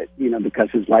inadequate,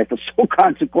 because his life was so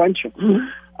consequential.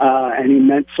 And he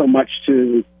meant so much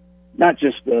to not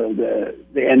just the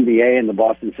NBA and the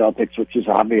Boston Celtics, which is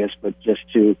obvious, but just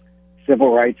to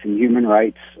civil rights and human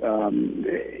rights.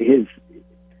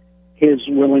 His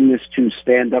willingness to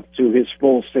stand up to his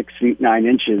full 6 feet 9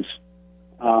 inches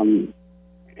and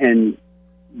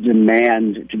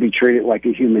demand to be treated like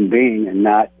a human being and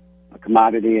not a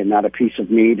commodity and not a piece of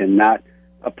meat and not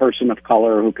a person of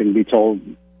color who can be told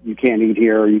you can't eat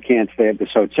here or you can't stay at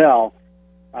this hotel,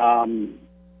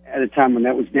 at a time when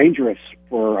that was dangerous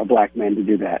for a black man to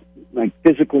do that, like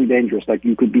physically dangerous, like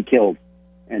you could be killed,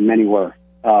 and many were,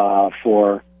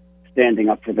 for standing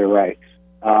up for their rights.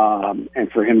 And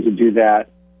for him to do that,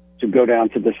 to go down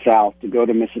to the South, to go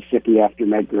to Mississippi after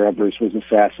Medgar Evers was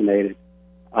assassinated,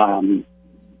 to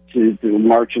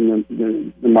march in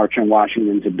the March on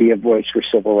Washington, to be a voice for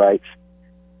civil rights.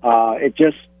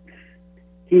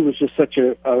 He was just such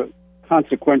a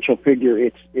consequential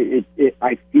figure.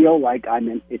 I feel like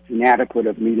it's inadequate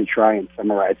of me to try and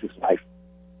summarize his life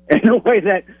in a way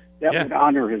that would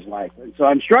honor his life. And so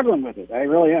I'm struggling with it. I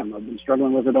really am. I've been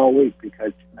struggling with it all week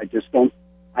because I just don't.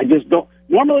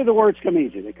 Normally the words come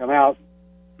easy. They come out.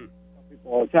 I tell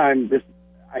people all the time.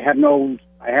 I have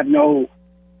no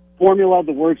formula.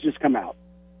 The words just come out.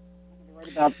 I'm going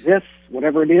to write about this,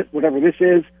 whatever it is, whatever this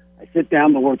is. I sit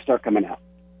down. The words start coming out.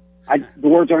 The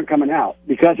words aren't coming out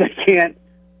because I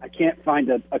can't find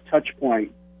a touch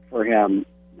point for him,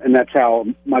 and that's how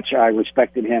much I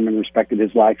respected him and respected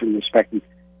his life and respected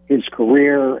his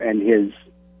career and his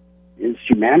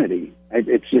humanity.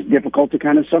 It's just difficult to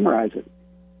kind of summarize it.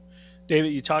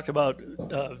 David, you talked about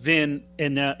Vin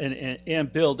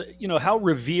and Bill, how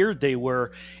revered they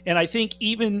were. And I think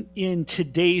even in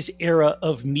today's era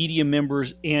of media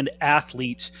members and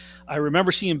athletes, I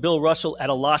remember seeing Bill Russell at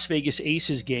a Las Vegas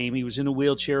Aces game. He was in a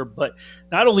wheelchair, but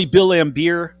not only Bill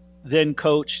Laimbeer, then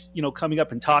coach, coming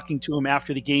up and talking to him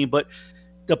after the game, but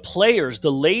the players,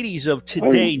 the ladies of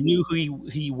today knew who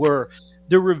he were.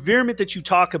 The reverement that you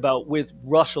talk about with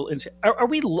Russell, and have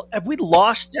we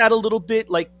lost that a little bit,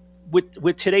 like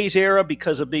with today's era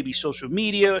because of maybe social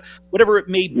media, whatever it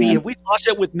may be? Have we lost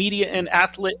that with media and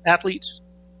athletes?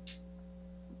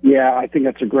 Yeah, I think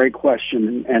that's a great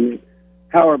question. And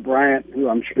Howard Bryant, who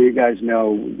I'm sure you guys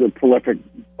know, the prolific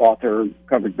author,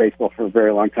 covered baseball for a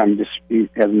very long time. He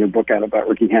has a new book out about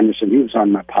Rickey Henderson. He was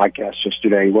on my podcast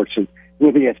yesterday. He works with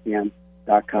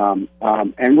ESPN.com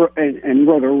and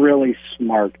wrote a really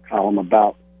smart column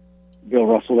about Bill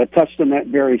Russell that touched on that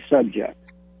very subject,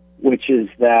 which is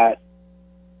that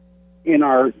in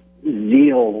our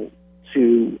zeal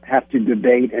to have to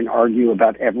debate and argue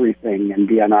about everything and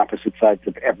be on opposite sides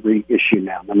of every issue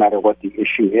now, no matter what the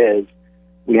issue is,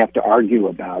 we have to argue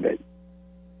about it.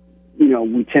 You know,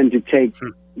 we tend to take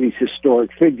these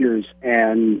historic figures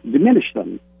and diminish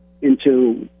them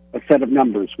into a set of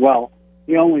numbers. Well,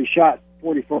 he only shot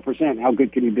 44%. How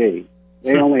good could he be?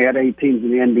 They only had 8 teams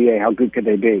in the NBA. How good could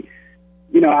they be?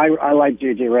 You know, I like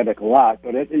J.J. Redick a lot,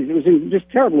 but it was just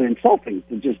terribly insulting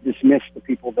to just dismiss the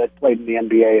people that played in the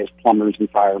NBA as plumbers and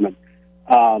firemen.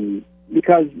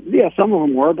 Because, yeah, some of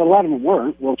them were, but a lot of them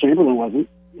weren't. Will Chamberlain wasn't.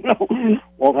 You know,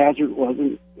 Walt Hazzard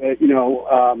wasn't.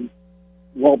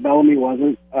 Walt Bellamy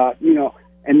wasn't. And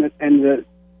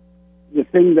the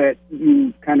thing that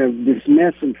you kind of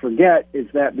dismiss and forget is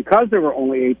that because there were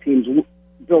only 8 teams,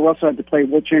 Bill Russell had to play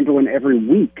Will Chamberlain every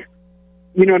week.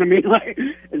 You know what I mean? Like,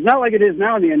 it's not like it is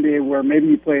now in the NBA where maybe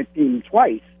you play a team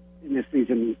twice in this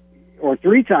season or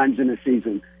 3 times in a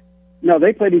season. No,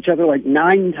 they played each other like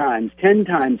 9 times, 10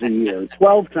 times a year,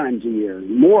 12 times a year,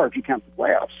 more if you count the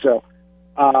playoffs. So,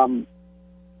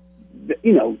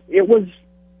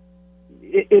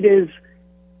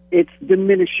 it's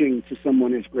diminishing to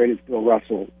someone as great as Bill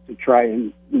Russell to try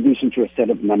and reduce him to a set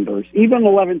of numbers. Even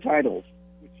 11 titles,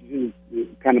 which is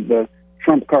kind of the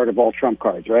trump card of all trump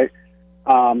cards, right?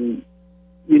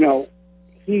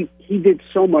 He did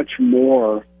so much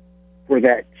more for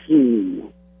that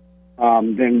team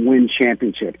than win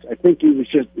championships. I think he was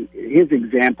just, his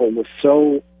example was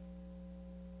so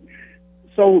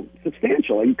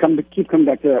substantial. You keep coming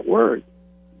back to that word,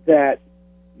 that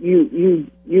you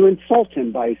insult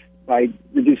him by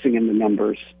reducing him the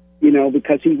numbers,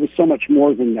 because he was so much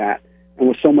more than that and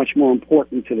was so much more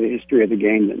important to the history of the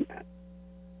game than that.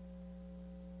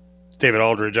 David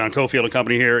Aldridge on Cofield and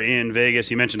Company here in Vegas.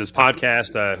 He mentioned his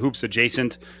podcast, Hoops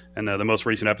Adjacent, and the most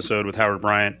recent episode with Howard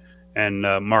Bryant and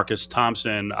Marcus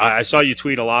Thompson. I saw you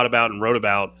tweet a lot about and wrote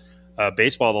about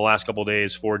baseball the last couple of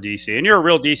days for DC, and you're a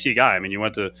real DC guy. I mean, you're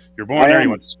born there, you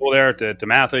went to school there, to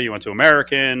Matha, you went to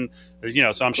American,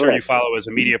 so I'm sure you follow as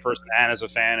a media person and as a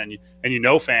fan, and you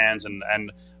know fans, and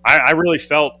I really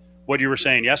felt what you were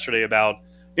saying yesterday about,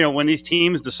 when these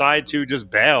teams decide to just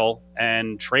bail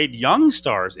and trade young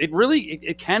stars,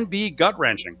 it can be gut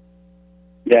wrenching.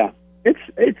 Yeah,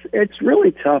 it's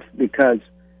really tough because,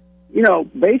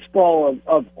 baseball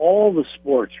of all the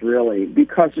sports really,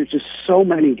 because there's just so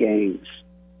many games,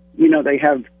 they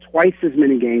have twice as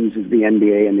many games as the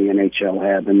NBA and the NHL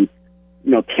have, and,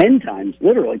 10 times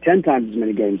as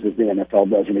many games as the NFL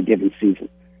does in a given season.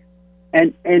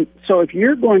 And so if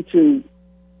you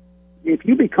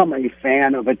become a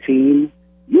fan of a team,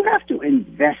 you have to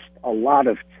invest a lot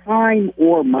of time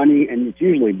or money, and it's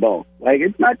usually both. Like,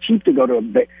 it's not cheap to go to a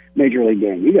major league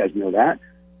game. You guys know that.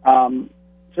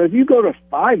 So if you go to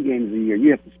 5 games a year,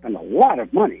 you have to spend a lot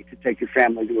of money to take your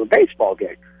family to a baseball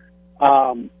game.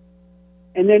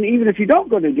 And then even if you don't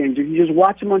go to the games, if you just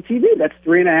watch them on TV, that's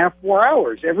 3.5, 4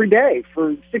 hours every day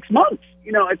for 6 months.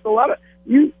 It's a lot of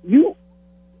you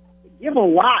give a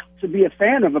lot to be a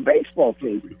fan of a baseball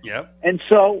team. Yep. And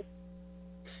so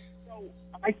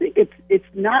I think it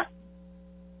can't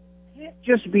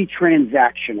just be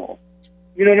transactional.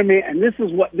 You know what I mean? And this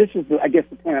is I guess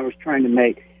the point I was trying to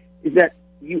make is that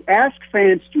you ask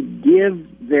fans to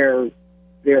give their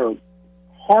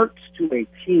hearts to a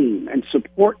team and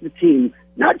support the team,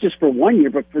 not just for 1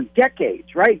 year, but for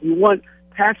decades, right? You want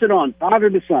pass it on, father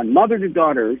to son, mother to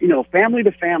daughter, family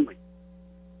to family.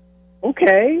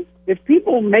 Okay, if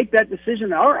people make that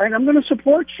decision, all right, I'm going to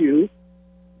support you.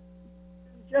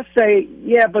 Just say,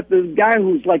 yeah, but the guy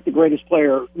who's like the greatest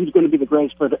player, who's going to be the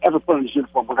greatest player to ever put on his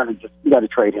uniform, we got to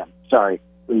trade him. Sorry,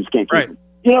 we just can't keep him.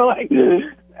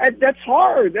 That's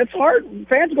hard. That's hard.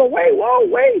 Fans go, wait,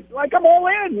 like I'm all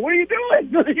in. What are you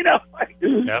doing?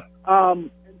 Yep. And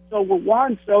so with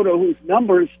Juan Soto, whose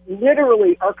numbers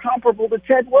literally are comparable to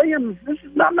Ted Williams,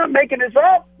 I'm not making this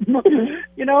up.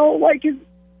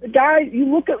 The guy, you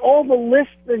look at all the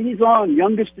lists that he's on,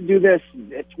 youngest to do this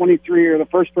at 23 or the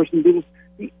first person to do this.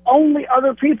 The only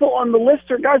other people on the list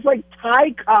are guys like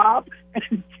Ty Cobb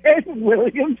and Ted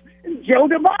Williams and Joe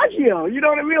DiMaggio. You know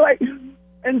what I mean?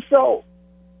 And so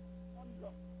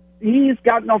he's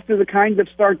gotten off to the kind of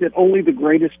start that only the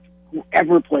greatest who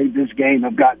ever played this game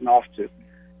have gotten off to.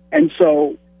 And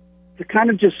so to kind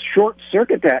of just short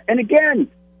circuit that, and again,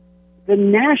 the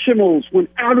Nationals went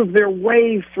out of their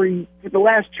way for the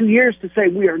last 2 years to say,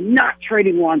 we are not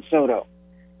trading Juan Soto.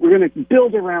 We're going to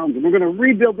build around him. We're going to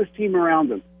rebuild this team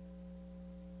around him.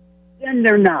 Then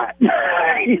they're not.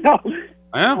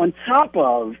 On top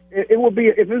of, it will be,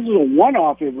 if this was a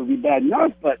one-off, it would be bad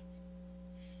enough, but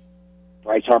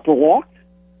Bryce Harper walked.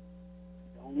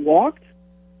 walked.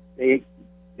 They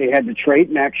had to trade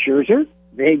Max Scherzer.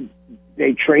 They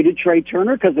traded Trey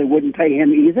Turner because they wouldn't pay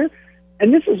him either.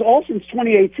 And this is all since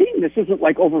 2018. This isn't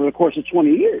like over the course of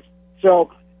 20 years.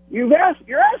 So you're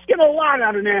asking a lot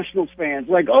out of Nationals fans.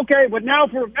 Like, okay, but now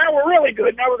we're really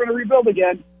good. Now we're going to rebuild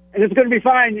again, and it's going to be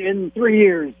fine in 3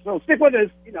 years. So stick with us,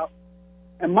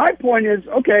 And my point is,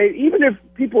 okay, even if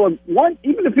people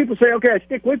say, okay, I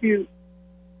stick with you,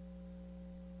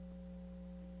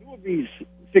 two of these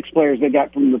 6 players they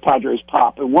got from the Padres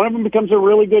pop, and one of them becomes a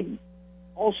really good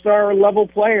all-star level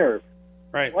player.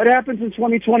 Right. What happens in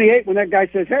 2028 when that guy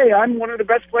says, hey, I'm one of the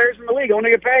best players in the league, I want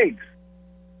to get paid?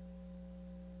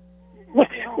 What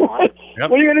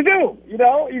are you going to do?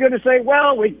 You're going to say,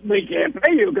 well, we can't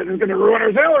pay you because it's going to ruin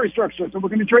our salary structure, so we're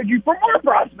going to trade you for more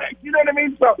prospects. You know what I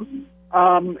mean? So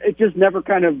it just never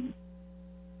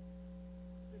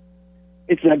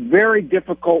it's a very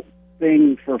difficult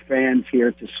thing for fans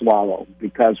here to swallow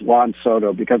because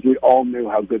we all knew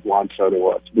how good Juan Soto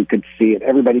was. We could see it.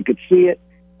 Everybody could see it.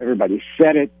 Everybody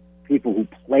said it. People who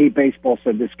play baseball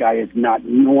said this guy is not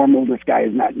normal. This guy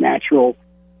is not natural.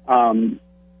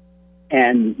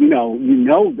 And, you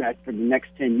know that for the next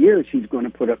 10 years he's going to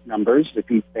put up numbers, if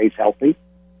he stays healthy,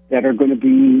 that are going to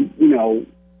be,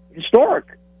 historic.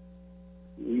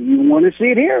 You want to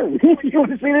see it here. You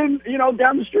want to see it,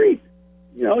 down the street.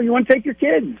 You want to take your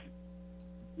kids.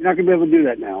 You're not going to be able to do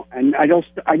that now. And I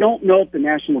don't know if the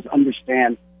Nationals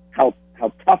understand how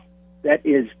tough that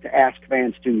is to ask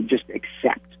fans to just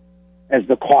accept as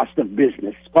the cost of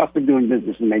doing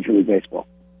business in Major League Baseball.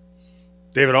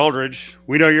 David Aldridge,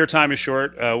 we know your time is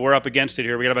short. We're up against it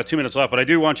here. We got about 2 minutes left, but I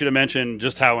do want you to mention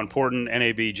just how important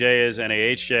NABJ is,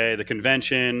 NAHJ, the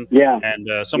convention, and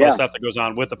some of the stuff that goes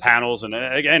on with the panels. And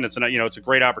again, it's a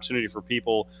great opportunity for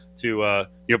people to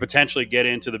potentially get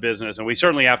into the business, and we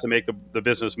certainly have to make the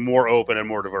business more open and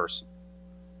more diverse.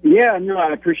 Yeah, no,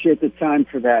 I appreciate the time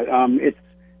for that. It's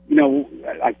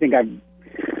I think I've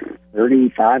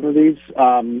 35 of these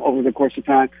over the course of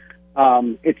time.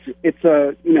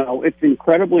 It's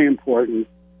incredibly important.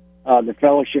 The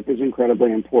fellowship is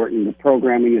incredibly important. The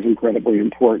programming is incredibly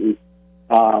important.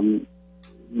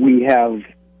 We have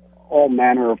all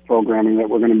manner of programming that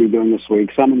we're going to be doing this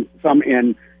week. Some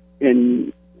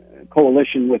in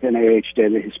coalition with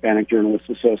NAHJ, the Hispanic Journalists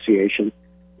Association.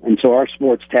 And so our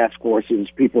sports task force is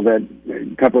people that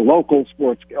cover local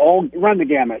sports, all run the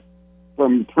gamut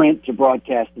from print to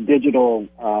broadcast to digital,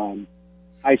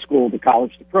 high school to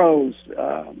college to pros.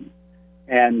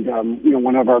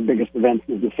 One of our biggest events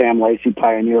is the Sam Lacey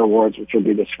Pioneer Awards, which will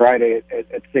be this Friday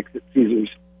at 6 at Caesars.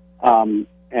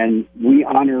 And we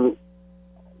honor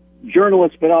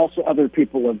journalists, but also other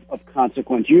people of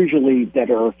consequence, usually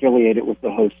that are affiliated with the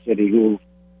host city,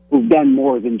 who've done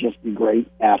more than just be great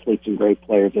athletes and great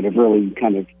players, that have really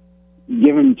kind of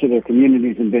given to their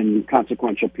communities and been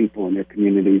consequential people in their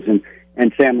communities.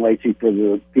 And Sam Lacey, for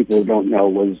the people who don't know,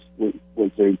 was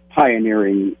a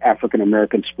pioneering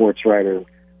African-American sports writer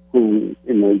who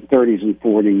in the 30s and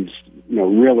 40s,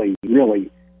 really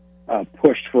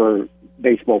pushed for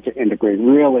baseball to integrate,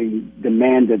 really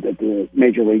demanded that the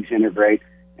major leagues integrate,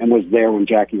 and was there when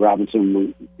Jackie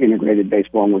Robinson integrated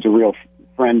baseball and was a real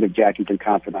friend of Jackie's and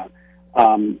confidant.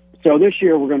 So this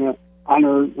year we're going to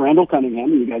honor Randall Cunningham,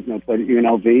 you guys know, played at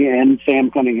UNLV, and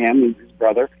Sam Cunningham, his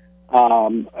brother.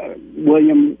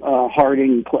 William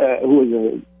Harding, who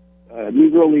was a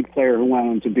Negro League player who went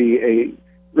on to be a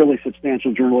really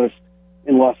substantial journalist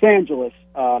in Los Angeles.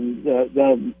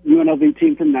 The UNLV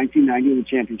team from 1990, the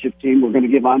championship team, we're going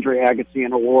to give Andre Agassi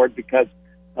an award because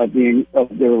of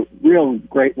the real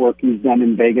great work he's done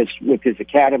in Vegas with his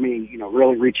academy,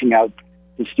 really reaching out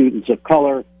to students of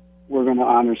color. We're going to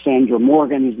honor Sandra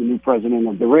Morgan, who's the new president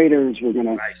of the Raiders. We're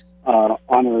going to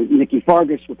honor Nikki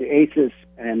Fargas with the Aces,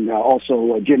 and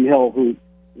also Jim Hill, who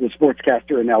is a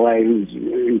sportscaster in L.A., who's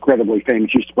incredibly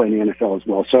famous. Used to play in the NFL as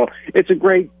well. So it's a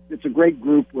great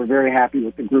group. We're very happy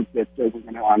with the group that we're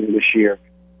going to honor this year.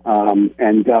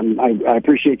 I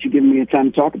appreciate you giving me a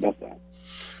time to talk about that.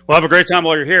 Well, have a great time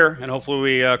while you're here, and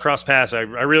hopefully we cross paths. I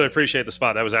really appreciate the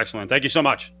spot. That was excellent. Thank you so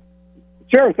much.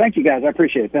 Sure. Thank you, guys. I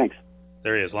appreciate it. Thanks.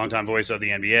 There he is, longtime voice of the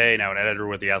NBA, now an editor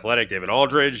with The Athletic, David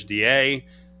Aldridge, DA.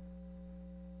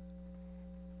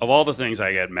 Of all the things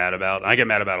I get mad about, and I get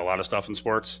mad about a lot of stuff in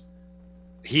sports,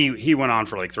 he went on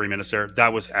for like 3 minutes there.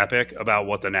 That was epic about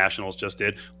what the Nationals just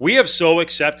did. We have so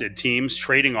accepted teams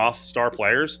trading off star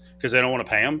players because they don't want to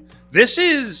pay them. This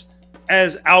is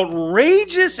as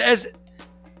outrageous as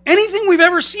anything we've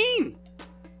ever seen.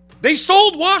 They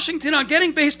sold Washington on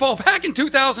getting baseball back in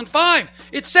 2005.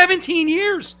 It's 17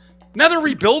 years. Now they're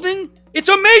rebuilding. It's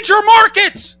a major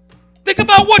market. Think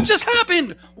about what just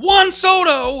happened. Juan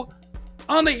Soto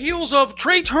on the heels of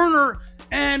Trey Turner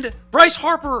and Bryce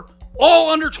Harper, all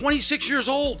under 26 years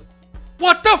old.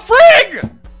 What the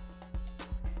frig?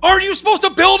 Aren't you supposed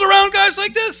to build around guys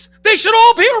like this? They should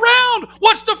all be around.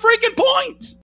 What's the freaking point?